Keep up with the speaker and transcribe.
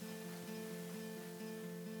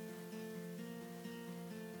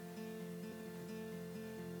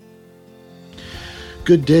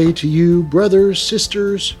good day to you, brothers,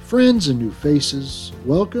 sisters, friends, and new faces.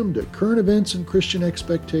 Welcome to Current Events and Christian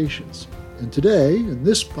Expectations. And today, in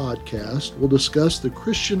this podcast, we'll discuss the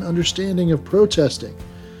Christian understanding of protesting.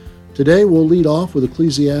 Today, we'll lead off with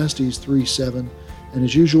Ecclesiastes 3:7, and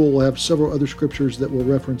as usual, we'll have several other scriptures that we'll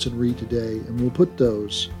reference and read today, and we'll put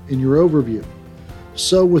those in your overview.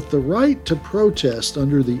 So, with the right to protest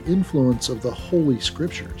under the influence of the Holy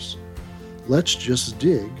Scriptures, let's just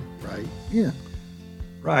dig right in.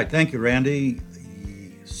 Right, thank you, Randy.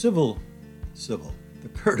 The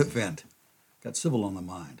current event. Got civil on the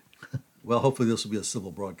mind. Well, hopefully this will be a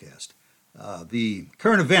civil broadcast. The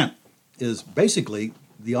current event is basically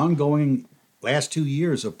the ongoing last 2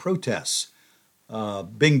 years of protests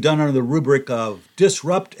being done under the rubric of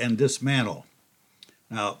disrupt and dismantle.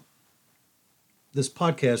 Now, this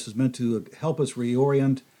podcast is meant to help us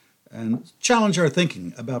reorient and challenge our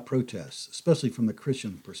thinking about protests, especially from the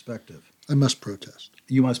Christian perspective. I must protest.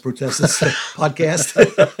 You must protest this podcast?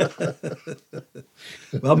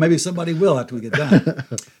 Well, maybe somebody will after we get done.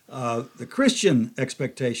 The Christian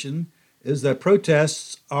expectation is that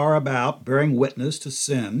protests are about bearing witness to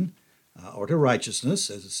sin or to righteousness,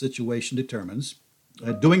 as the situation determines,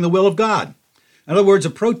 doing the will of God. In other words, a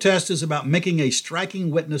protest is about making a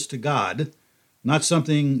striking witness to God, not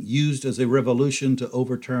something used as a revolution to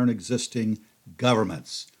overturn existing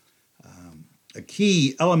governments. A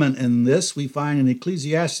key element in this we find in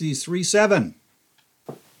Ecclesiastes 3:7.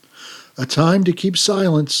 A time to keep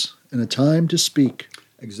silence and a time to speak.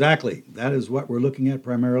 Exactly. That is what we're looking at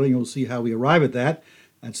primarily, and we'll see how we arrive at that.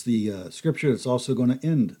 That's the scripture that's also going to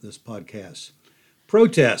end this podcast.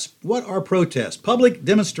 Protests. What are protests? Public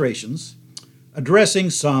demonstrations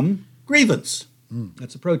addressing some grievance.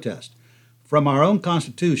 That's a protest. From our own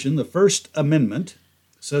Constitution, the First Amendment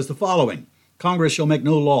says the following: Congress shall make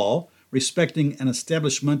no law respecting an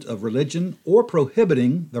establishment of religion or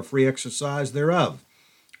prohibiting the free exercise thereof,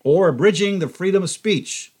 or abridging the freedom of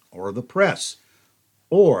speech or the press,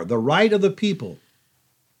 or the right of the people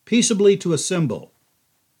peaceably to assemble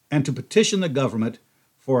and to petition the government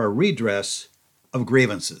for a redress of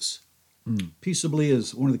grievances. Peaceably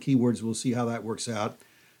is one of the key words. We'll see how that works out.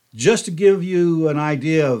 Just to give you an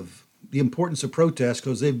idea of the importance of protests,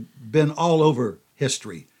 because they've been all over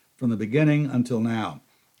history from the beginning until now.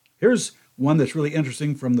 Here's one that's really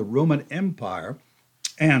interesting from the Roman Empire,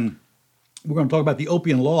 and we're going to talk about the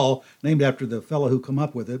Oppian Law, named after the fellow who came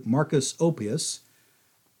up with it, Marcus Oppius.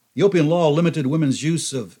 The Oppian Law limited women's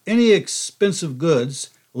use of any expensive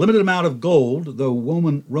goods, limited amount of gold, though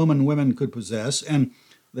Roman women could possess, and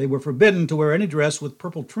they were forbidden to wear any dress with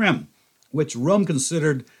purple trim, which Rome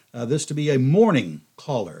considered this to be a mourning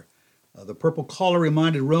collar. The purple collar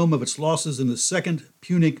reminded Rome of its losses in the Second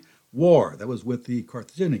Punic War. That was with the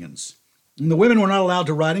Carthaginians. And the women were not allowed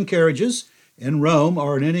to ride in carriages in Rome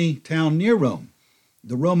or in any town near Rome.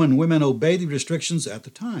 The Roman women obeyed the restrictions at the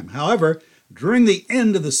time. However, during the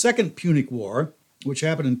end of the Second Punic War, which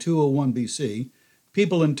happened in 201 BC,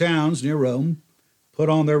 people in towns near Rome put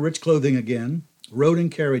on their rich clothing again, rode in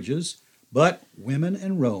carriages, but women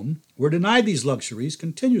in Rome were denied these luxuries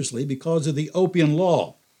continuously because of the Oppian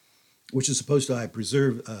Law, which is supposed to,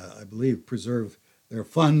 preserve their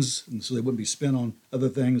funds, and so they wouldn't be spent on other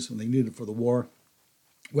things when they needed for the war.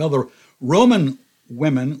 Well, the Roman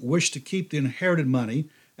women wished to keep the inherited money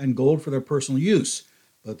and gold for their personal use,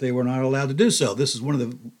 but they were not allowed to do so. This is one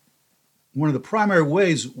of the primary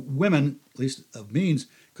ways women, at least of means,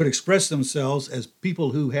 could express themselves as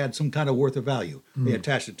people who had some kind of worth or value. They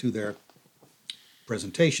attached it to their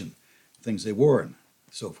presentation, things they wore, and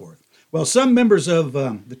so forth. Well, some members of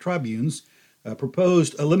the tribunes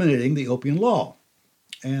proposed eliminating the Oppian Law,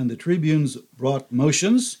 and the tribunes brought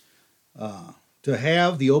motions to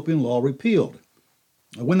have the Oppian Law repealed.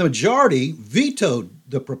 When the majority vetoed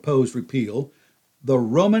the proposed repeal, the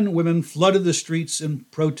Roman women flooded the streets in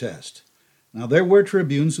protest. Now, there were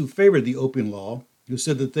tribunes who favored the Oppian Law, who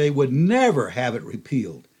said that they would never have it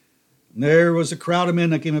repealed. And there was a crowd of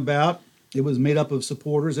men that came about. It was made up of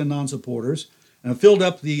supporters and non-supporters, and it filled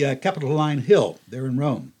up the Capitoline Hill there in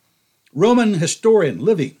Rome. Roman historian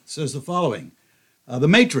Livy says the following: the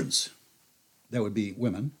matrons, that would be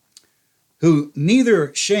women, who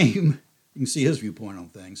neither shame, you can see his viewpoint on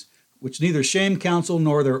things, which neither shame counsel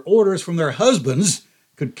nor their orders from their husbands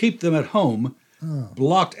could keep them at home,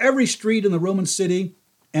 blocked every street in the Roman city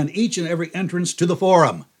and each and every entrance to the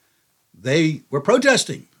Forum. They were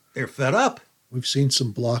protesting. They're fed up. We've seen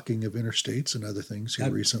some blocking of interstates and other things here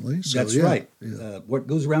recently. So, that's right. Yeah. What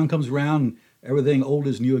goes around comes around. Everything old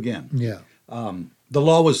is new again. Yeah. The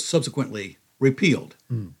law was subsequently repealed.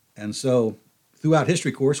 And so throughout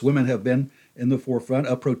history, of course, women have been in the forefront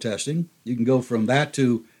of protesting. You can go from that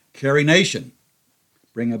to carry nation,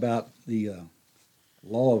 bring about the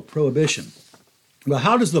law of prohibition. Well,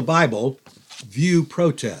 how does the Bible view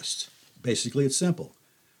protest? Basically, it's simple.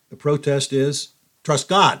 The protest is trust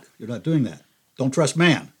God. You're not doing that. Don't trust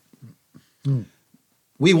man.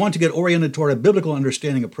 We want to get oriented toward a biblical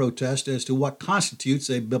understanding of protest as to what constitutes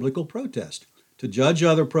a biblical protest. To judge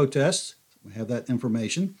other protests, we have that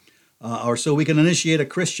information, or so we can initiate a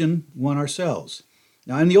Christian one ourselves.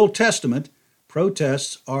 Now, in the Old Testament,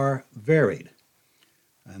 protests are varied,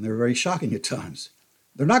 and they're very shocking at times.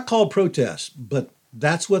 They're not called protests, but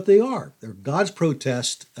that's what they are. They're God's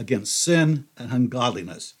protest against sin and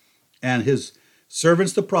ungodliness. And his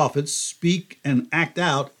servants, the prophets, speak and act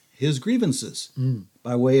out his grievances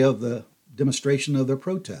by way of the demonstration of their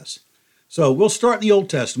protests. So we'll start in the Old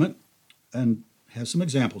Testament and have some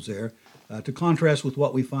examples there to contrast with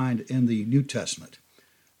what we find in the New Testament.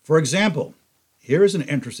 For example, here is an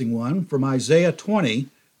interesting one from Isaiah 20,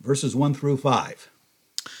 verses 1 through 5.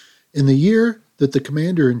 In the year that the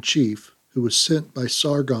commander-in-chief, who was sent by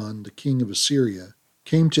Sargon, the king of Assyria,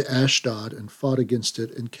 came to Ashdod and fought against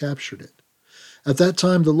it and captured it. At that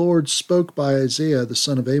time the Lord spoke by Isaiah the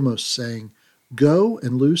son of Amos, saying, Go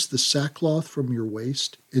and loose the sackcloth from your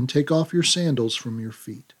waist, and take off your sandals from your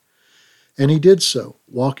feet. And he did so,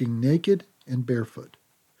 walking naked and barefoot.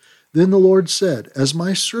 Then the Lord said, As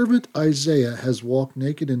my servant Isaiah has walked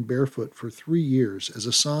naked and barefoot for 3 years as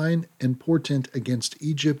a sign and portent against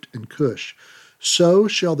Egypt and Cush, so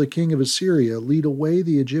shall the king of Assyria lead away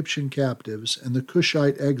the Egyptian captives and the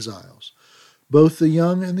Cushite exiles, both the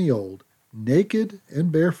young and the old, naked and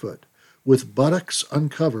barefoot, with buttocks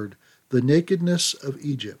uncovered, the nakedness of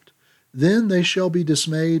Egypt. Then they shall be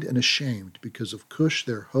dismayed and ashamed because of Cush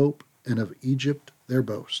their hope and of Egypt their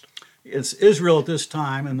boast. It's Israel at this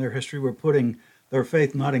time in their history were putting their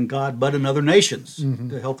faith not in God but in other nations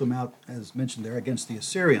to help them out, as mentioned there, against the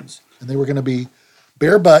Assyrians. And they were going to be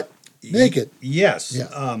bare butt, naked. Yes.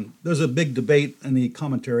 Yeah. There's a big debate in the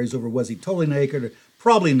commentaries over was he totally naked or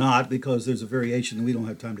probably not, because there's a variation and we don't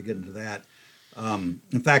have time to get into that.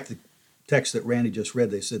 In fact, the text that Randy just read,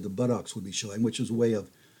 they said the buttocks would be showing, which is a way of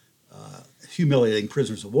humiliating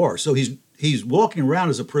prisoners of war. So he's walking around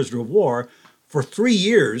as a prisoner of war for 3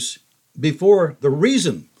 years before the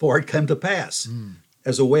reason for it came to pass,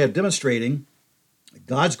 as a way of demonstrating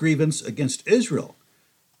God's grievance against Israel.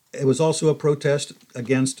 It was also a protest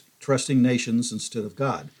against trusting nations instead of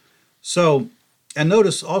God. So, and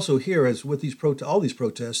notice also here, as with these all these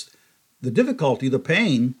protests, the difficulty, the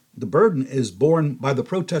pain, the burden is borne by the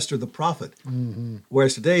protester, the prophet.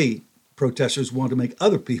 Whereas today, protesters want to make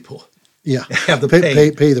other people have the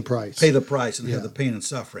pain, pay the price. Pay the price and have the pain and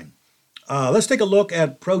suffering. Let's take a look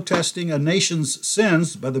at protesting a nation's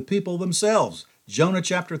sins by the people themselves. Jonah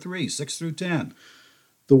chapter 3, 6 through 10.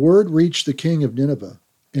 The word reached the king of Nineveh,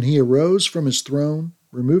 and he arose from his throne,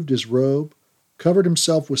 removed his robe, covered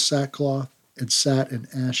himself with sackcloth, and sat in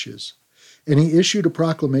ashes. And he issued a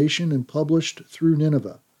proclamation and published through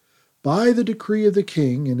Nineveh, By the decree of the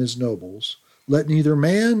king and his nobles, let neither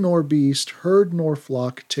man nor beast, herd nor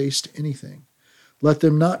flock taste anything. Let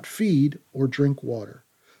them not feed or drink water.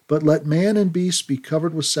 But let man and beast be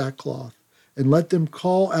covered with sackcloth, and let them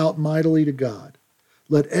call out mightily to God.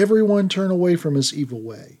 Let everyone turn away from his evil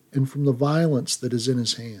way, and from the violence that is in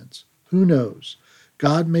his hands. Who knows?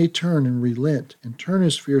 God may turn and relent and turn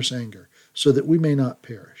his fierce anger, so that we may not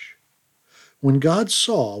perish. When God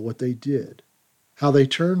saw what they did, how they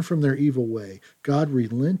turned from their evil way, God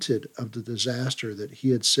relented of the disaster that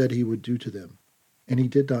he had said he would do to them, and he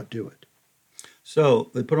did not do it.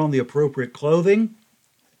 So they put on the appropriate clothing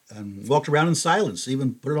and walked around in silence,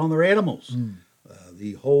 even put it on their animals.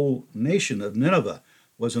 The whole nation of Nineveh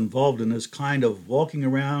was involved in this kind of walking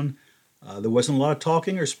around. There wasn't a lot of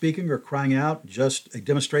talking or speaking or crying out, just a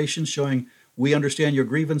demonstration showing we understand your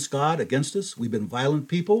grievance, God, against us. We've been violent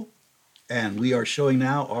people, and we are showing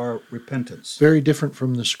now our repentance. Very different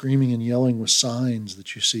from the screaming and yelling with signs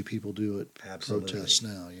that you see people do at protests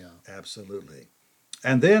now. Yeah, absolutely.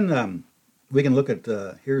 And then we can look at,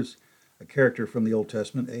 here's a character from the Old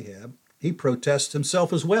Testament, Ahab. He protests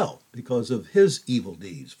himself as well because of his evil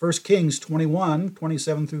deeds. 1 Kings 21,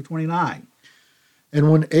 27 through 29.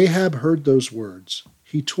 And when Ahab heard those words,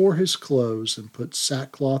 he tore his clothes and put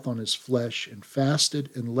sackcloth on his flesh and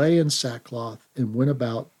fasted and lay in sackcloth and went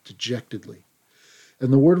about dejectedly.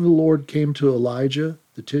 And the word of the Lord came to Elijah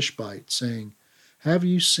the Tishbite, saying, Have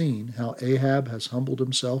you seen how Ahab has humbled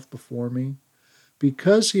himself before me?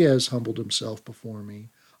 Because he has humbled himself before me,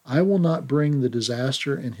 I will not bring the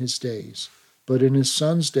disaster in his days, but in his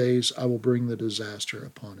son's days I will bring the disaster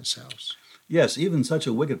upon his house. Yes, even such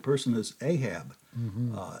a wicked person as Ahab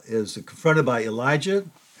is confronted by Elijah,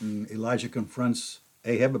 and Elijah confronts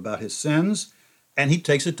Ahab about his sins, and he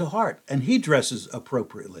takes it to heart, and he dresses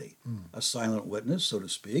appropriately, a silent witness, so to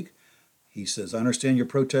speak. He says, I understand your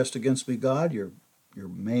protest against me, God. Your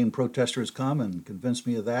main protester has come and convinced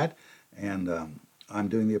me of that, and I'm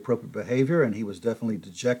doing the appropriate behavior. And he was definitely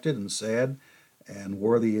dejected and sad and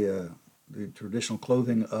wore the traditional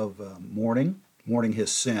clothing of mourning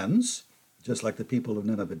his sins, just like the people of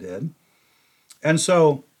Nineveh did. And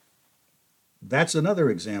so that's another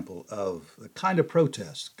example of the kind of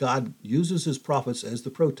protest. God uses his prophets as the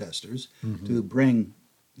protesters to bring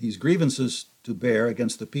these grievances to bear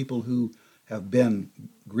against the people who have been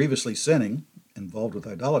grievously sinning, involved with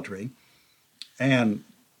idolatry, and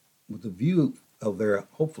with the view of their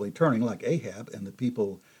hopefully turning, like Ahab and the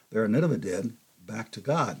people there in Nineveh did, back to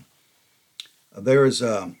God. There's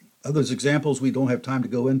others examples we don't have time to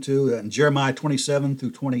go into. In Jeremiah 27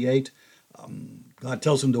 through 28, God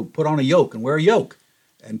tells him to put on a yoke and wear a yoke,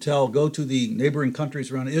 and go to the neighboring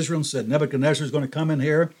countries around Israel and said, Nebuchadnezzar is going to come in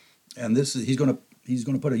here, and he's going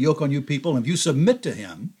to put a yoke on you people, and if you submit to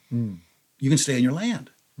him, you can stay in your land.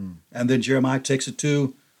 And then Jeremiah takes it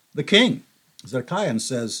to the king, Zedekiah, and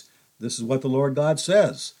says, this is what the Lord God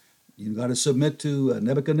says. You've got to submit to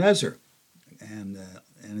Nebuchadnezzar. And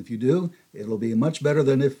if you do, it'll be much better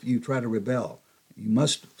than if you try to rebel. You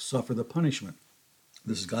must suffer the punishment.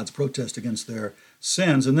 This is God's protest against their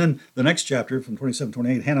sins. And then the next chapter, from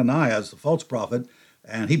 27-28, Hananiah is the false prophet,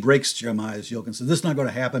 and he breaks Jeremiah's yoke and says, this is not going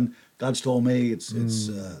to happen. God's told me it's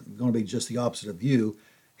going to be just the opposite of you.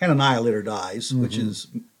 Hananiah later dies, which is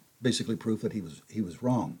basically proof that he was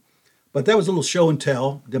wrong. But that was a little show and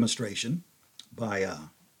tell demonstration by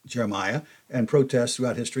Jeremiah, and protests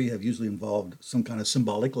throughout history have usually involved some kind of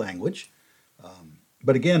symbolic language.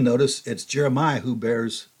 But again, notice it's Jeremiah who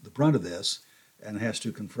bears the brunt of this and has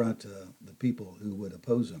to confront the people who would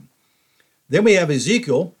oppose him. Then we have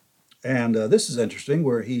Ezekiel, and this is interesting,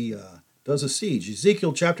 where he does a siege.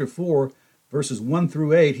 Ezekiel chapter 4, verses 1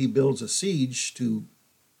 through 8, he builds a siege to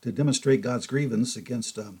demonstrate God's grievance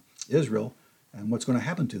against Israel and what's going to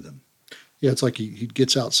happen to them. Yeah, it's like he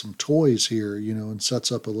gets out some toys here, and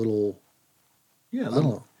sets up a little,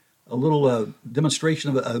 a little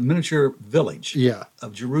demonstration of a miniature village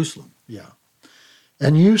of Jerusalem. Yeah.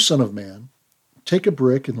 And you, son of man, take a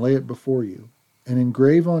brick and lay it before you, and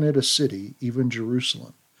engrave on it a city, even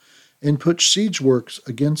Jerusalem, and put siege works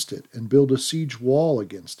against it, and build a siege wall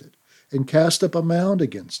against it, and cast up a mound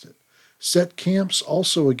against it. Set camps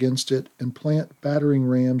also against it, and plant battering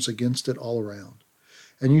rams against it all around.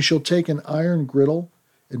 And you shall take an iron griddle,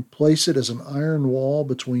 and place it as an iron wall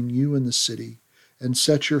between you and the city, and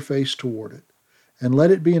set your face toward it. And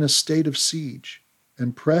let it be in a state of siege,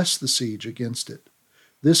 and press the siege against it.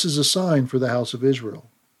 This is a sign for the house of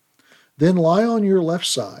Israel. Then lie on your left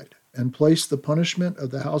side, and place the punishment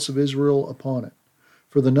of the house of Israel upon it.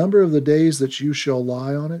 For the number of the days that you shall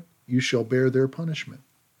lie on it, you shall bear their punishment.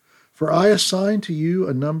 For I assign to you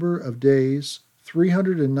a number of days,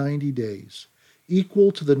 390 days,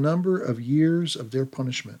 equal to the number of years of their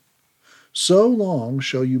punishment. So long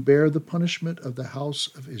shall you bear the punishment of the house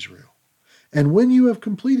of Israel. And when you have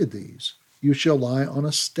completed these, you shall lie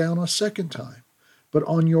down a second time, but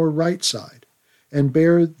on your right side, and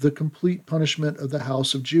bear the complete punishment of the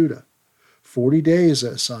house of Judah. 40 days I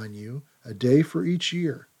assign you, a day for each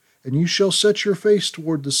year, and you shall set your face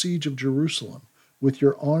toward the siege of Jerusalem, with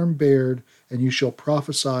your arm bared, and you shall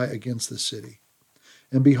prophesy against the city.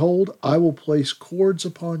 And behold, I will place cords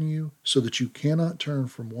upon you, so that you cannot turn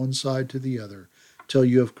from one side to the other, till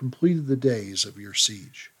you have completed the days of your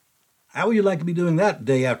siege. How would you like to be doing that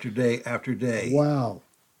day after day after day? Wow.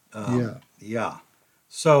 Yeah.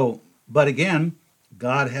 So, but again,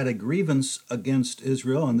 God had a grievance against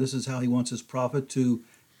Israel, and this is how he wants his prophet to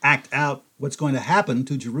act out what's going to happen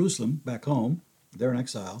to Jerusalem back home, they're in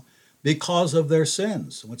exile, because of their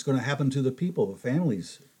sins. What's going to happen to the people, the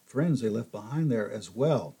families, friends they left behind there as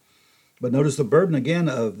well. But notice the burden again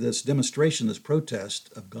of this demonstration, this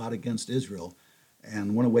protest of God against Israel.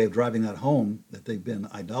 And one way of driving that home, that they've been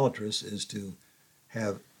idolatrous, is to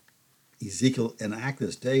have Ezekiel enact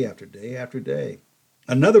this day after day after day.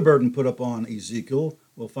 Another burden put upon Ezekiel,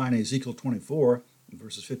 we'll find Ezekiel 24,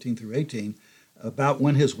 verses 15 through 18, about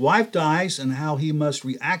when his wife dies and how he must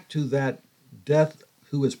react to that death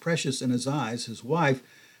who is precious in his eyes, his wife,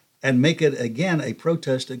 and make it again a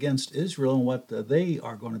protest against Israel and what they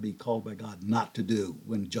are going to be called by God not to do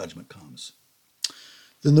when judgment comes.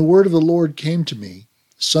 Then the word of the Lord came to me,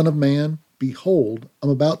 Son of man, Behold, I'm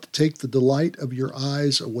about to take the delight of your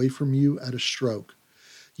eyes away from you at a stroke.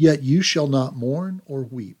 Yet you shall not mourn or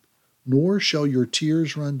weep, nor shall your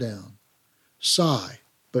tears run down. Sigh,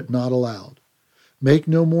 but not aloud. Make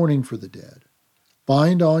no mourning for the dead.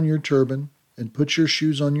 Bind on your turban, and put your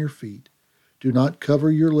shoes on your feet. Do not cover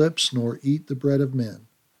your lips, nor eat the bread of men.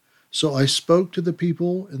 So I spoke to the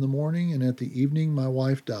people in the morning, and at the evening my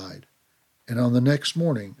wife died. And on the next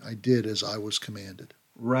morning I did as I was commanded.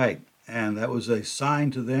 Right. And that was a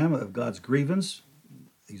sign to them of God's grievance.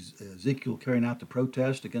 Ezekiel carrying out the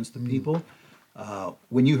protest against the people.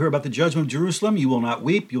 When you hear about the judgment of Jerusalem, you will not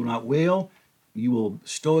weep, you will not wail. You will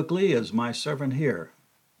stoically, as my servant here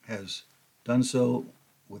has done so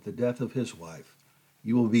with the death of his wife.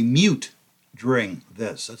 You will be mute during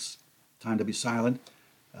this. That's time to be silent.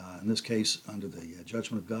 In this case, under the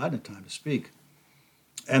judgment of God, and a time to speak.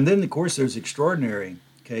 And then, of course, there's the extraordinary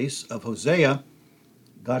case of Hosea.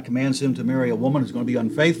 God commands him to marry a woman who's going to be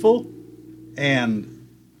unfaithful, and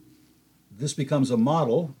this becomes a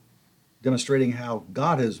model demonstrating how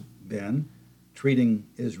God has been treating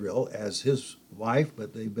Israel as his wife,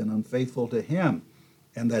 but they've been unfaithful to him,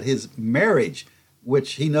 and that his marriage,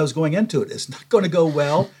 which he knows going into it, is not going to go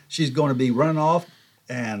well. She's going to be running off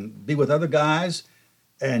and be with other guys,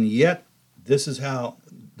 and yet this is how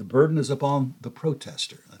the burden is upon the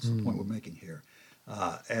protester. That's the point we're making here.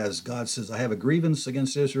 As God says, I have a grievance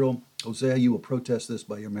against Israel. Hosea, you will protest this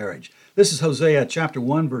by your marriage. This is Hosea chapter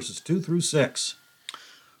 1, verses 2 through 6.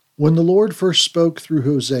 When the Lord first spoke through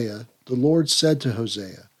Hosea, the Lord said to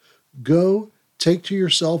Hosea, Go, take to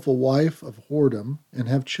yourself a wife of whoredom, and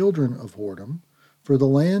have children of whoredom, for the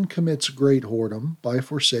land commits great whoredom by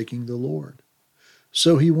forsaking the Lord.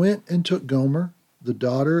 So he went and took Gomer, the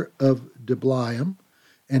daughter of Diblaim,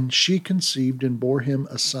 and she conceived and bore him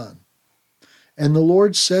a son. And the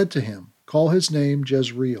Lord said to him, Call his name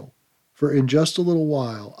Jezreel, for in just a little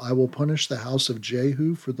while I will punish the house of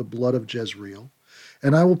Jehu for the blood of Jezreel,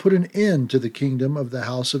 and I will put an end to the kingdom of the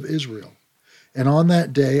house of Israel. And on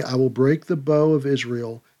that day I will break the bow of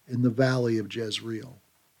Israel in the valley of Jezreel.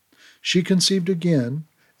 She conceived again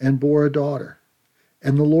and bore a daughter.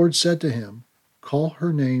 And the Lord said to him, Call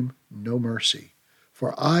her name No Mercy,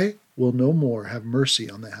 for I will no more have mercy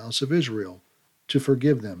on the house of Israel to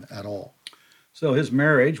forgive them at all. So his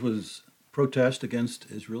marriage was protest against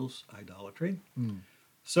Israel's idolatry.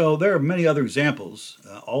 So there are many other examples,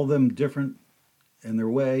 all of them different in their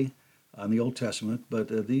way in the Old Testament, but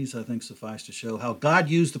these, I think, suffice to show how God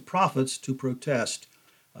used the prophets to protest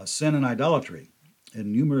sin and idolatry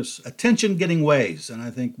in numerous attention-getting ways. And I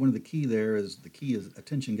think one of the key is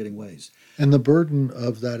attention-getting ways. And the burden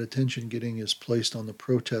of that attention-getting is placed on the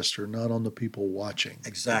protester, not on the people watching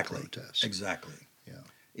Exactly. the protest. Exactly. Yeah.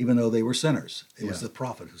 Even though they were sinners, it was the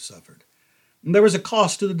prophet who suffered. And there was a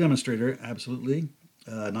cost to the demonstrator, absolutely,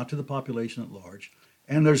 not to the population at large.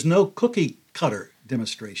 And there's no cookie cutter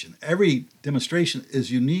demonstration. Every demonstration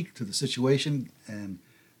is unique to the situation, and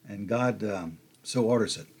God so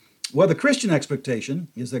orders it. Well, the Christian expectation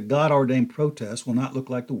is that God-ordained protests will not look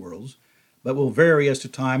like the world's, but will vary as to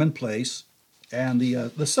time and place and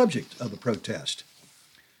the subject of the protest.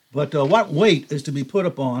 But what weight is to be put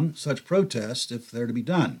upon such protests if they're to be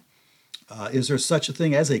done? Is there such a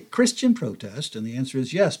thing as a Christian protest? And the answer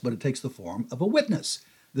is yes, but it takes the form of a witness.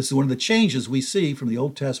 This is one of the changes we see from the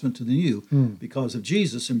Old Testament to the New because of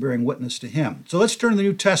Jesus and bearing witness to him. So let's turn to the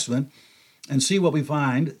New Testament and see what we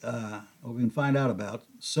find, what we can find out about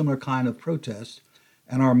similar kind of protests.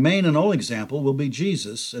 And our main and only example will be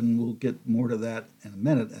Jesus, and we'll get more to that in a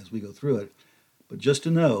minute as we go through it. But just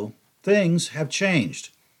to know, things have changed.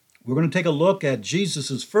 We're going to take a look at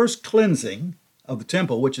Jesus' first cleansing of the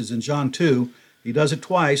temple, which is in John 2. He does it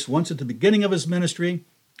twice, once at the beginning of his ministry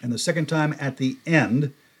and the second time at the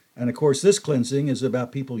end. And of course, this cleansing is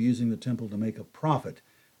about people using the temple to make a profit.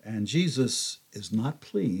 And Jesus is not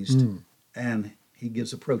pleased, and he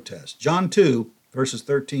gives a protest. John 2, verses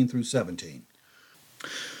 13 through 17.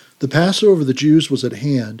 The Passover of the Jews was at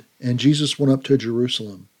hand, and Jesus went up to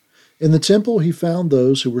Jerusalem. In the temple he found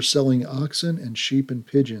those who were selling oxen and sheep and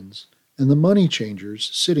pigeons, and the money changers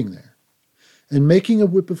sitting there. And making a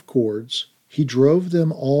whip of cords, he drove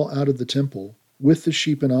them all out of the temple with the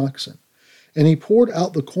sheep and oxen. And he poured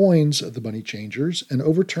out the coins of the money changers and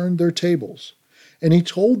overturned their tables. And he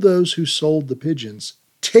told those who sold the pigeons,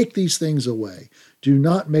 Take these things away. Do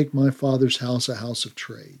not make my Father's house a house of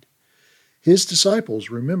trade. His disciples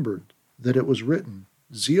remembered that it was written,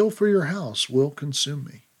 Zeal for your house will consume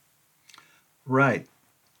me. Right.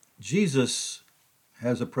 Jesus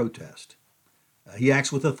has a protest. He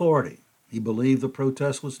acts with authority. He believed the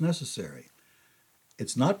protest was necessary.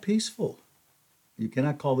 It's not peaceful. you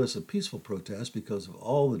cannot call this a peaceful protest because of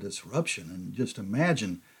all the disruption. And just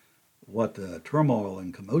imagine what the turmoil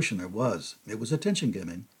and commotion there was. It was attention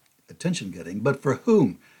getting, but for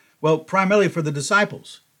whom? Well, primarily for the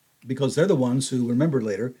disciples, because they're the ones who, remember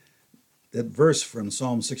later, that verse from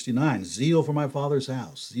Psalm 69, zeal for my Father's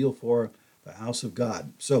house, zeal for the house of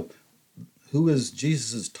God. So who is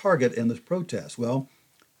Jesus' target in this protest? Well,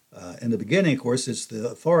 in the beginning, of course, it's the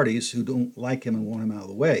authorities who don't like him and want him out of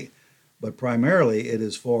the way. But primarily it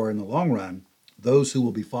is for, in the long run, those who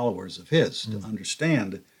will be followers of his to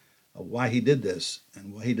understand why he did this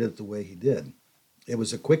and why he did it the way he did. It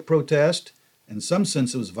was a quick protest. In some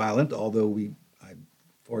sense, it was violent, although as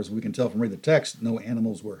far as we can tell from reading the text, no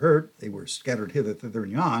animals were hurt. They were scattered hither, thither,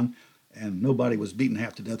 and yon, and nobody was beaten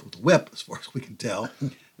half to death with a whip, as far as we can tell.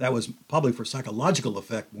 That was probably for psychological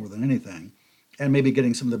effect more than anything, and maybe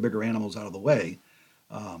getting some of the bigger animals out of the way.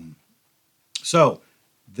 So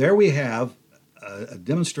there we have a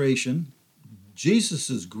demonstration,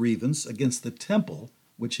 Jesus' grievance against the temple,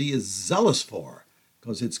 which he is zealous for,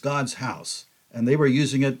 because it's God's house. And they were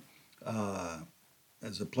using it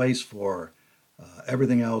as a place for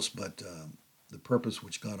everything else but the purpose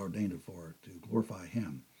which God ordained it for, to glorify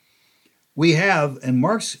him. We have, in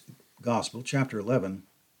Mark's Gospel, chapter 11,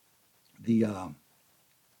 the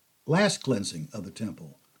last cleansing of the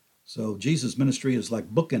temple. So Jesus' ministry is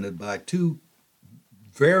like bookended by two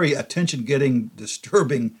very attention-getting,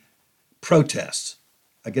 disturbing protests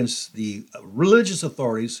against the religious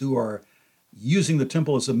authorities who are using the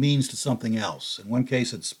temple as a means to something else. In one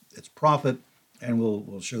case, it's profit, and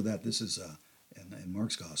we'll show that this is in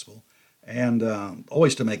Mark's Gospel, and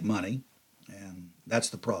always to make money, and that's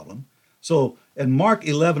the problem. So in Mark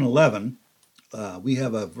 11:11, we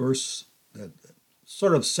have a verse that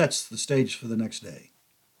sort of sets the stage for the next day.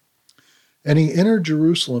 And he entered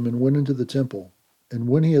Jerusalem and went into the temple. And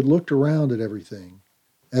when he had looked around at everything,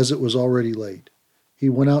 as it was already late, he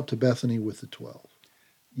went out to Bethany with the 12.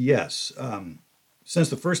 Yes. Since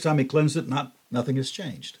the first time he cleansed it, nothing has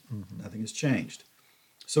changed. Mm-hmm. Nothing has changed.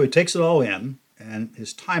 So he takes it all in, and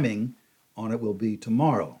his timing on it will be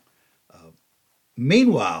tomorrow.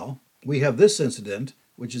 Meanwhile, we have this incident,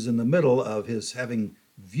 which is in the middle of his having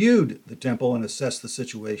viewed the temple and assessed the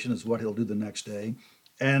situation, is what he'll do the next day.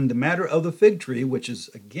 And the matter of the fig tree, which is,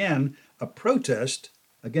 again, a protest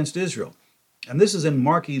against Israel. And this is in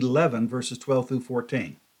Mark 11, verses 12 through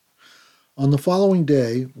 14. On the following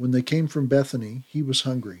day, when they came from Bethany, he was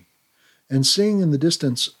hungry. And seeing in the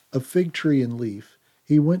distance a fig tree in leaf,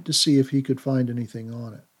 he went to see if he could find anything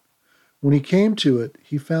on it. When he came to it,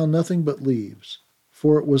 he found nothing but leaves,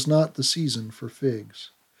 for it was not the season for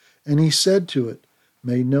figs. And he said to it,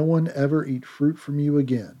 "May no one ever eat fruit from you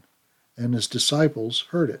again." And his disciples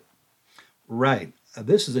heard it. Right.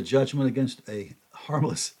 This is a judgment against a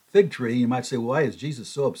harmless fig tree. You might say, why is Jesus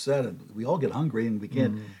so upset? And we all get hungry, and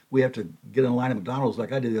we have to get in line at McDonald's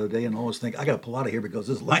like I did the other day and always think, I got to pull out of here because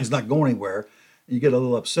this line's not going anywhere. And you get a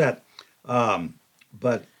little upset.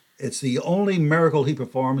 But it's the only miracle he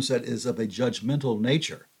performs that is of a judgmental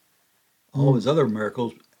nature. All of his other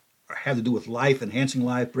miracles have to do with life, enhancing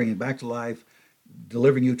life, bringing back to life,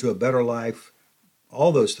 delivering you to a better life,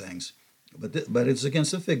 all those things. But it's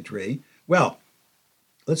against the fig tree. Well,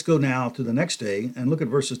 let's go now to the next day and look at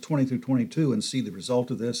verses 20 through 22 and see the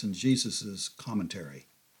result of this in Jesus' commentary.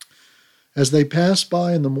 As they passed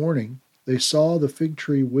by in the morning, they saw the fig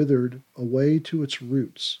tree withered away to its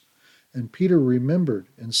roots. And Peter remembered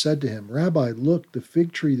and said to him, "Rabbi, look, the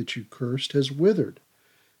fig tree that you cursed has withered."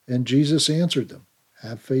 And Jesus answered them,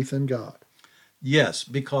 "Have faith in God." Yes,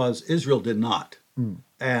 because Israel did not.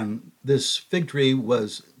 And this fig tree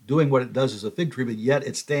was doing what it does as a fig tree, but yet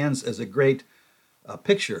it stands as a great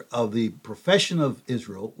picture of the profession of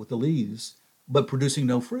Israel with the leaves, but producing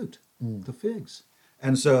no fruit, the figs.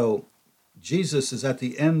 And so Jesus is at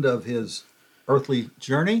the end of his earthly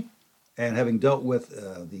journey, and having dealt with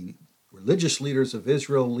the religious leaders of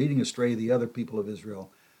Israel, leading astray the other people of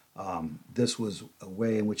Israel, this was a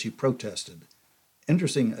way in which he protested.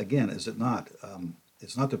 Interesting, again, is it not?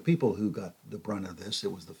 It's not the people who got the brunt of this,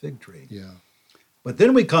 it was the fig tree. Yeah. But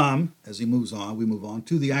then we come, as we move on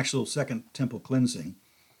to the actual second temple cleansing,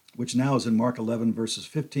 which now is in Mark 11, verses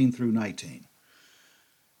 15 through 19.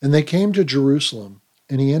 And they came to Jerusalem,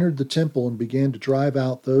 and he entered the temple and began to drive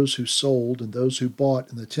out those who sold and those who bought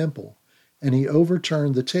in the temple. And he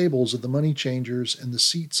overturned the tables of the money changers and the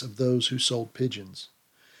seats of those who sold pigeons.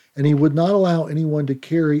 And he would not allow anyone to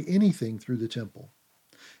carry anything through the temple.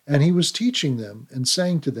 And he was teaching them and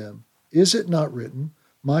saying to them, "Is it not written,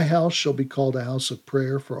 'My house shall be called a house of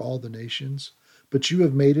prayer for all the nations'? But you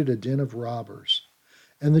have made it a den of robbers."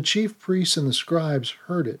 And the chief priests and the scribes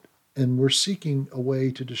heard it, and were seeking a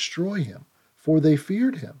way to destroy him, for they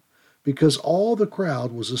feared him, because all the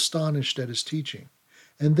crowd was astonished at his teaching.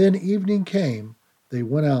 And then evening came, they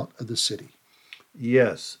went out of the city.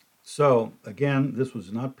 Yes. So again, this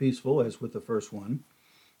was not peaceful as with the first one.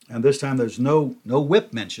 And this time there's no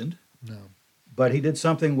whip mentioned. No. But he did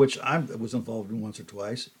something which I was involved in once or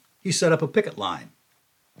twice. He set up a picket line.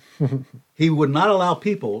 He would not allow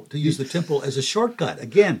people to use the temple as a shortcut.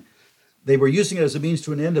 Again, they were using it as a means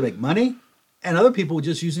to an end to make money, and other people were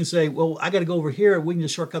just using say, well, I got to go over here. We can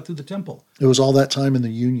just shortcut through the temple. It was all that time in the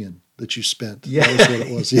Union that you spent. Yeah. That was what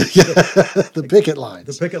it was. Yeah. The picket lines.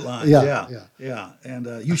 The picket lines, yeah.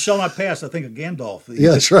 And you shall not pass, I think, of Gandalf.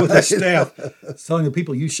 Yeah, that's right. With his staff, telling the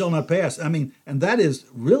people, you shall not pass. I mean, and that is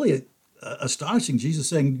really astonishing. Jesus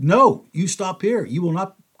saying, no, you stop here. You will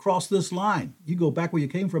not cross this line. You go back where you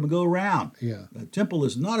came from and go around. Yeah. The temple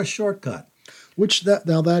is not a shortcut.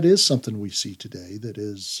 That is something we see today that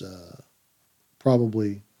is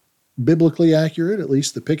probably biblically accurate, at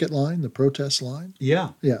least the picket line, the protest line.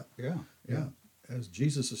 Yeah. Yeah. As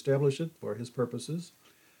Jesus established it for his purposes.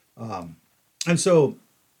 And so,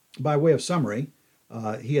 by way of summary,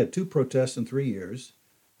 he had 2 protests in 3 years.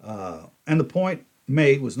 And the point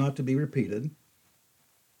made was not to be repeated.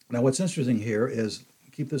 Now, what's interesting here is,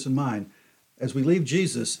 keep this in mind, as we leave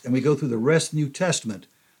Jesus and we go through the rest of the New Testament,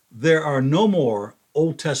 there are no more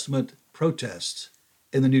Old Testament protests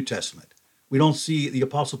in the New Testament. We don't see the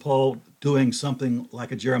Apostle Paul doing something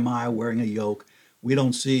like a Jeremiah wearing a yoke. We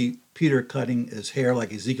don't see Peter cutting his hair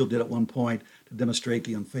like Ezekiel did at one point to demonstrate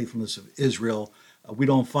the unfaithfulness of Israel. We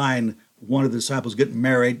don't find one of the disciples getting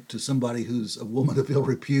married to somebody who's a woman of ill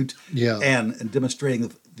repute and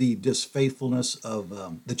demonstrating the disfaithfulness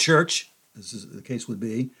of the church, as the case would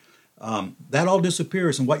be. That all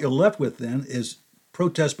disappears, and what you're left with then is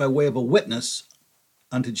protest by way of a witness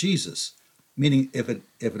unto Jesus. Meaning, if it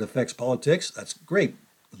affects politics, that's great,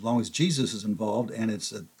 as long as Jesus is involved and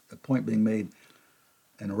it's a point being made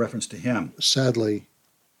in a reference to him. Sadly,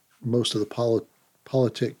 most of the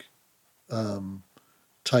politic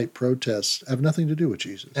type protests have nothing to do with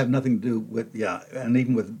Jesus. Have nothing to do with, and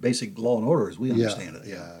even with basic law and order as we understand it.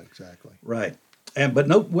 Yeah, exactly. Right. But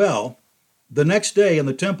note well, the next day in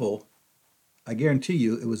the temple, I guarantee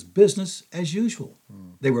you, it was business as usual.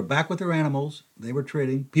 They were back with their animals. They were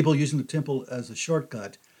trading. People using the temple as a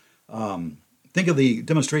shortcut. Think of the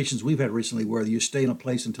demonstrations we've had recently where you stay in a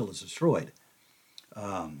place until it's destroyed.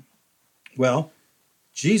 Well,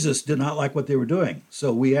 Jesus did not like what they were doing.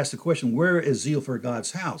 So we asked the question, where is zeal for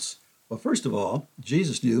God's house? Well, first of all,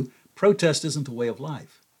 Jesus knew protest isn't a way of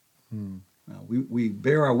life. We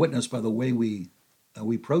bear our witness by the way we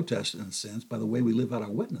protest, in a sense, by the way we live out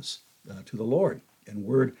our witness to the Lord in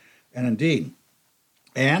word and in deed.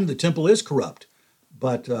 And the temple is corrupt,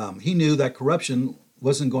 but he knew that corruption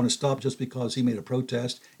wasn't going to stop just because he made a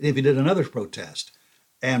protest, and if he did another protest.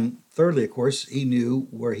 And thirdly, of course, he knew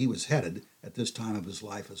where he was headed at this time of his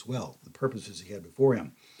life as well, the purposes he had before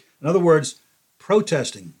him. In other words,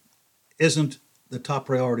 protesting isn't the top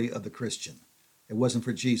priority of the Christian. It wasn't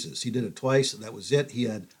for Jesus. He did it twice, and that was it. He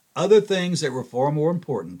had other things that were far more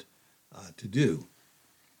important to do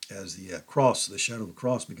as the shadow of the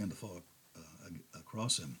cross began to fall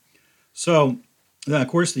across him. So, then, of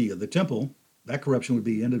course, the temple, that corruption would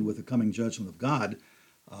be ended with the coming judgment of God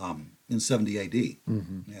in 70 A.D.,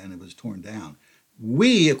 and it was torn down.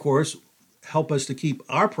 We, of course, help us to keep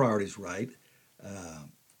our priorities right.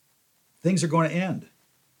 Things are going to end.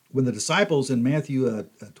 When the disciples in Matthew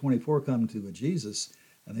 24 come to Jesus,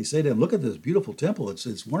 and they say to him, look at this beautiful temple,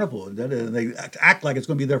 it's wonderful, and they act like it's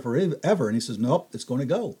going to be there forever, and he says, nope, it's going to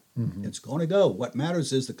go. It's going to go. What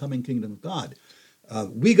matters is the coming kingdom of God.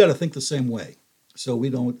 We got to think the same way. So we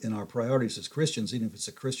don't, in our priorities as Christians, even if it's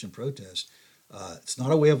a Christian protest, it's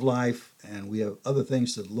not a way of life, and we have other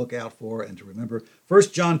things to look out for and to remember. 1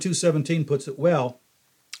 John 2:17 puts it well.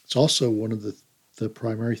 It's also one of the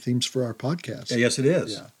primary themes for our podcast. Yes, it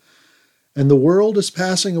is. Yeah. And the world is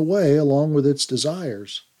passing away along with its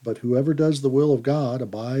desires, but whoever does the will of God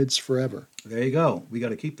abides forever. There you go. We got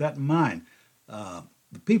to keep that in mind.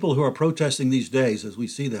 The people who are protesting these days, as we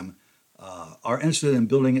see them, are interested in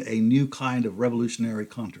building a new kind of revolutionary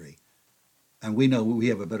country. And we know we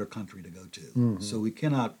have a better country to go to. So we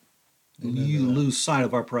cannot lose sight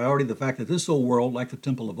of our priority, the fact that this old world, like the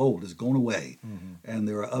temple of old, is going away. And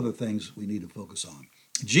there are other things we need to focus on.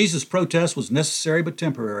 Jesus' protest was necessary but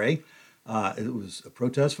temporary. It was a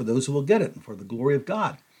protest for those who will get it and for the glory of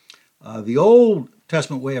God. The Old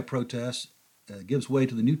Testament way of protest gives way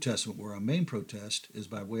to the New Testament, where our main protest is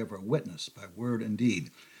by way of our witness, by word and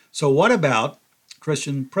deed. So what about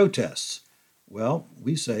Christian protests? Well,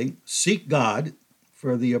 we say, seek God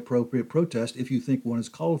for the appropriate protest if you think one is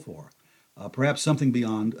called for. Perhaps something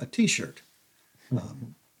beyond a T-shirt.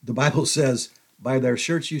 The Bible says, by their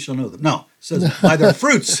shirts you shall know them. No, it says, by their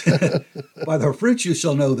fruits. By their fruits you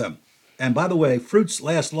shall know them. And by the way, fruits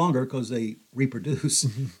last longer because they reproduce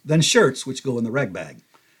than shirts, which go in the rag bag.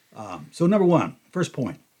 So number one, first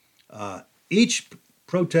point, each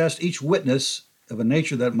protest, each witness of a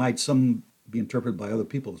nature that might some be interpreted by other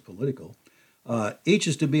people as political, each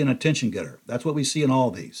is to be an attention getter. That's what we see in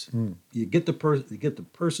all these. You get the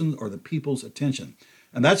person or the people's attention.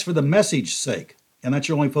 And that's for the message's sake. And that's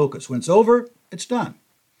your only focus. When it's over, it's done.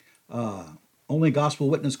 Only gospel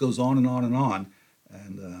witness goes on and on and on.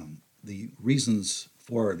 And the reasons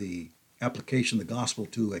for the application of the gospel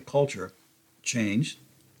to a culture change,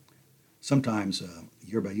 sometimes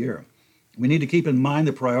year by year. We need to keep in mind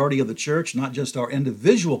the priority of the church, not just our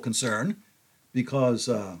individual concern, because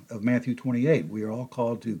of Matthew 28. We are all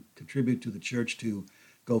called to contribute to the church to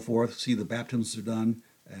go forth, see the baptisms are done,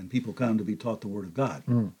 and people come to be taught the Word of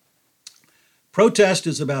God. Protest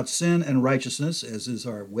is about sin and righteousness, as is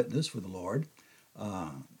our witness for the Lord,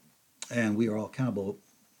 and we are all accountable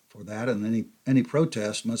for that. And any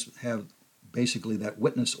protest must have basically that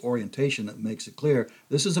witness orientation that makes it clear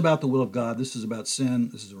this is about the will of God, this is about sin,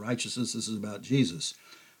 this is righteousness, this is about Jesus.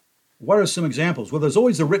 What are some examples? Well, there's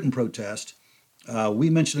always a written protest. We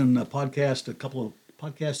mentioned in a podcast a couple of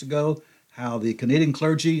podcasts ago how the Canadian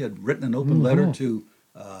clergy had written an open letter to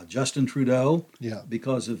Justin Trudeau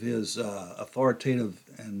because of his authoritative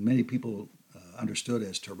and many people understood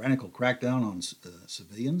as tyrannical crackdown on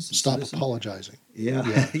civilians. And Stop citizens. apologizing.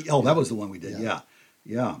 Yeah. Oh, that was the one we did.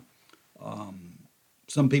 Yeah.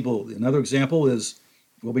 Some people, another example is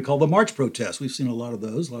what we call the march protest. We've seen a lot of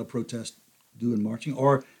those, a lot of protests doing marching,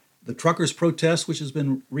 or the truckers' protest, which has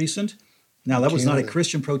been recent. Now, that was not a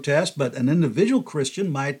Christian protest, but an individual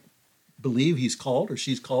Christian might believe he's called or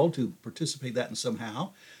she's called to participate in that in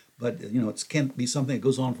somehow. But, it can't be something that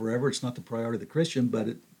goes on forever. It's not the priority of the Christian, but,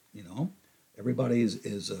 everybody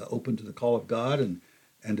is open to the call of God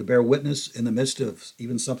and to bear witness in the midst of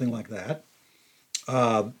even something like that.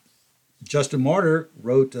 Justin Martyr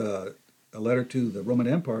wrote a letter to the Roman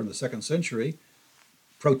Empire in the 2nd century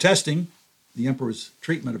protesting the emperor's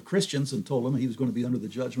treatment of Christians and told him he was going to be under the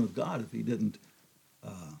judgment of God if he didn't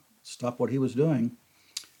stop what he was doing.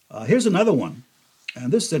 Here's another one,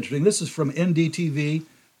 and this is interesting. This is from NDTV,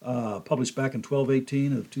 published back in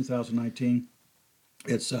 12/18 of 2019.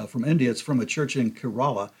 It's from India. It's from a church in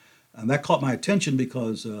Kerala, and that caught my attention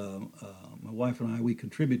because my wife and I, we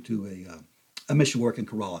contribute to a mission work in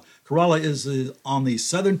Kerala. Kerala is on the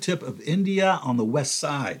southern tip of India on the west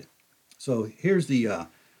side. So here's the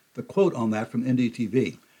quote on that from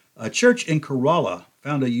NDTV. A church in Kerala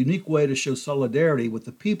found a unique way to show solidarity with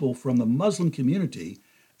the people from the Muslim community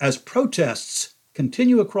as protests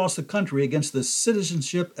continue across the country against the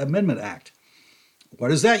Citizenship Amendment Act.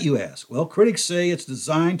 What is that, you ask? Well, critics say it's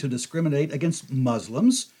designed to discriminate against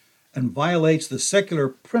Muslims and violates the secular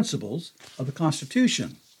principles of the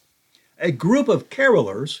Constitution. A group of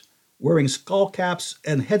carolers wearing skull caps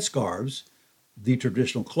and headscarves, the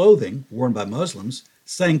traditional clothing worn by Muslims,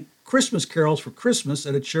 sang Christmas carols for Christmas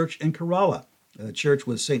at a church in Kerala. The church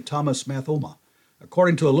was St. Thomas Mathoma.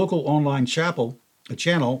 According to a local online channel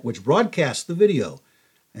which broadcast the video,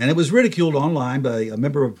 and it was ridiculed online by a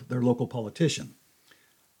member of their local politician.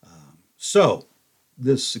 So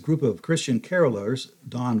this group of Christian carolers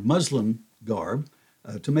donned Muslim garb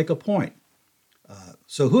to make a point.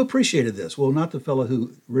 So who appreciated this? Well, not the fellow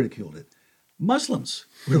who ridiculed it. Muslims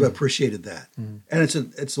would have appreciated that.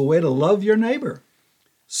 And it's a way to love your neighbor.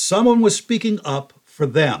 Someone was speaking up for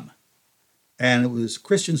them. And it was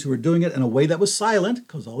Christians who were doing it in a way that was silent,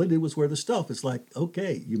 because all they did was wear the stuff. It's like,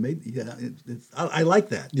 okay, you made, I like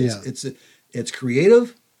that. Yeah. It's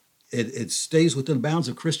creative. It stays within the bounds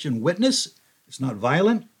of Christian witness. It's not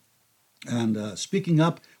violent. And speaking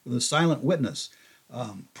up with a silent witness.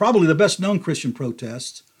 Probably the best known Christian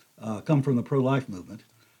protests come from the pro-life movement.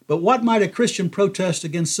 But what might a Christian protest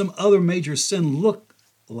against some other major sin look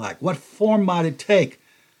like? What form might it take?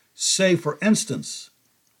 Say, for instance,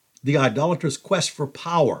 the idolatrous quest for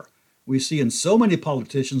power we see in so many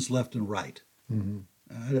politicians left and right.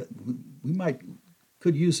 We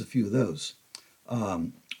could use a few of those.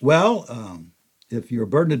 If you're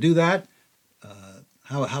burdened to do that,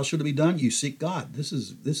 how should it be done? You seek God. This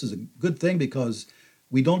is a good thing because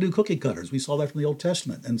we don't do cookie cutters. We saw that from the Old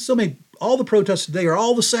Testament. And all the protests today are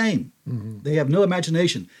all the same. They have no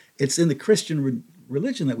imagination. It's in the Christian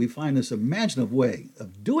religion that we find this imaginative way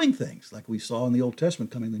of doing things, like we saw in the Old Testament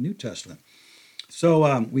coming in the New Testament.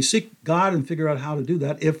 So we seek God and figure out how to do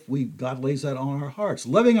that if God lays that on our hearts.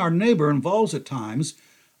 Loving our neighbor involves at times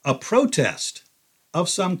a protest of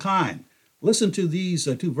some kind. Listen to these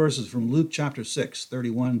two verses from Luke chapter 6,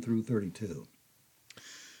 31 through 32.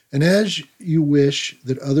 And as you wish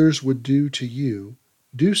that others would do to you,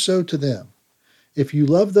 do so to them. If you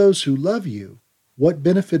love those who love you, what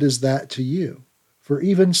benefit is that to you? For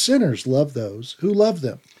even sinners love those who love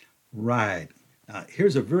them. Right.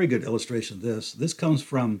 Here's a very good illustration of this. This comes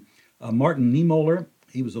from Martin Niemöller.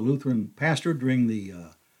 He was a Lutheran pastor during the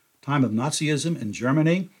time of Nazism in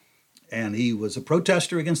Germany, and he was a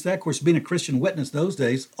protester against that. Of course, being a Christian witness those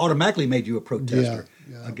days automatically made you a protester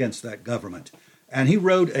against that government. And he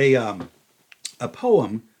wrote a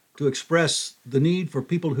poem to express the need for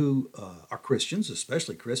people who are Christians,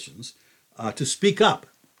 especially Christians, to speak up,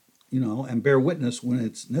 and bear witness when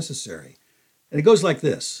it's necessary. And it goes like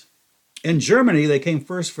this. In Germany, they came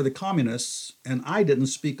first for the communists, and I didn't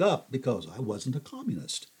speak up because I wasn't a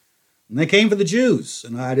communist. And they came for the Jews,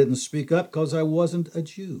 and I didn't speak up because I wasn't a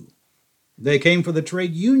Jew. They came for the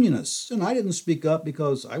trade unionists, and I didn't speak up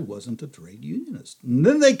because I wasn't a trade unionist. And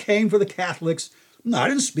then they came for the Catholics, and I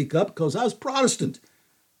didn't speak up because I was Protestant.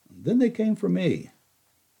 And then they came for me.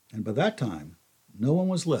 And by that time, no one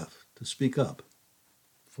was left to speak up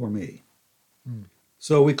for me.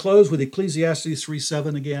 So we close with Ecclesiastes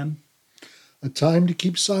 3:7 again. A time to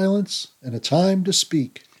keep silence and a time to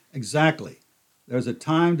speak. Exactly. There's a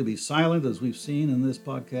time to be silent, as we've seen in this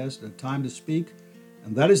podcast, and a time to speak.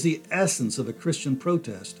 And that is the essence of a Christian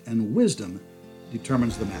protest, and wisdom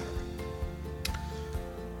determines the matter.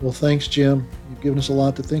 Well, thanks, Jim. You've given us a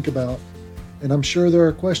lot to think about, and I'm sure there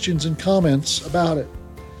are questions and comments about it.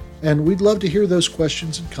 And we'd love to hear those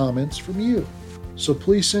questions and comments from you. So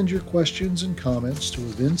please send your questions and comments to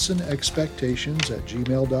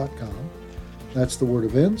eventsandexpectations@gmail.com. That's the word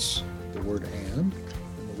events, the word and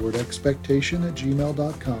the word expectation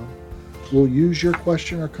 @gmail.com. We'll use your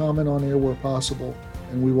question or comment on air where possible,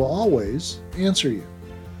 and we will always answer you.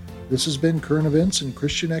 This has been Current Events and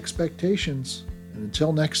Christian Expectations, and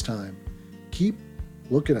until next time, keep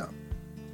looking up.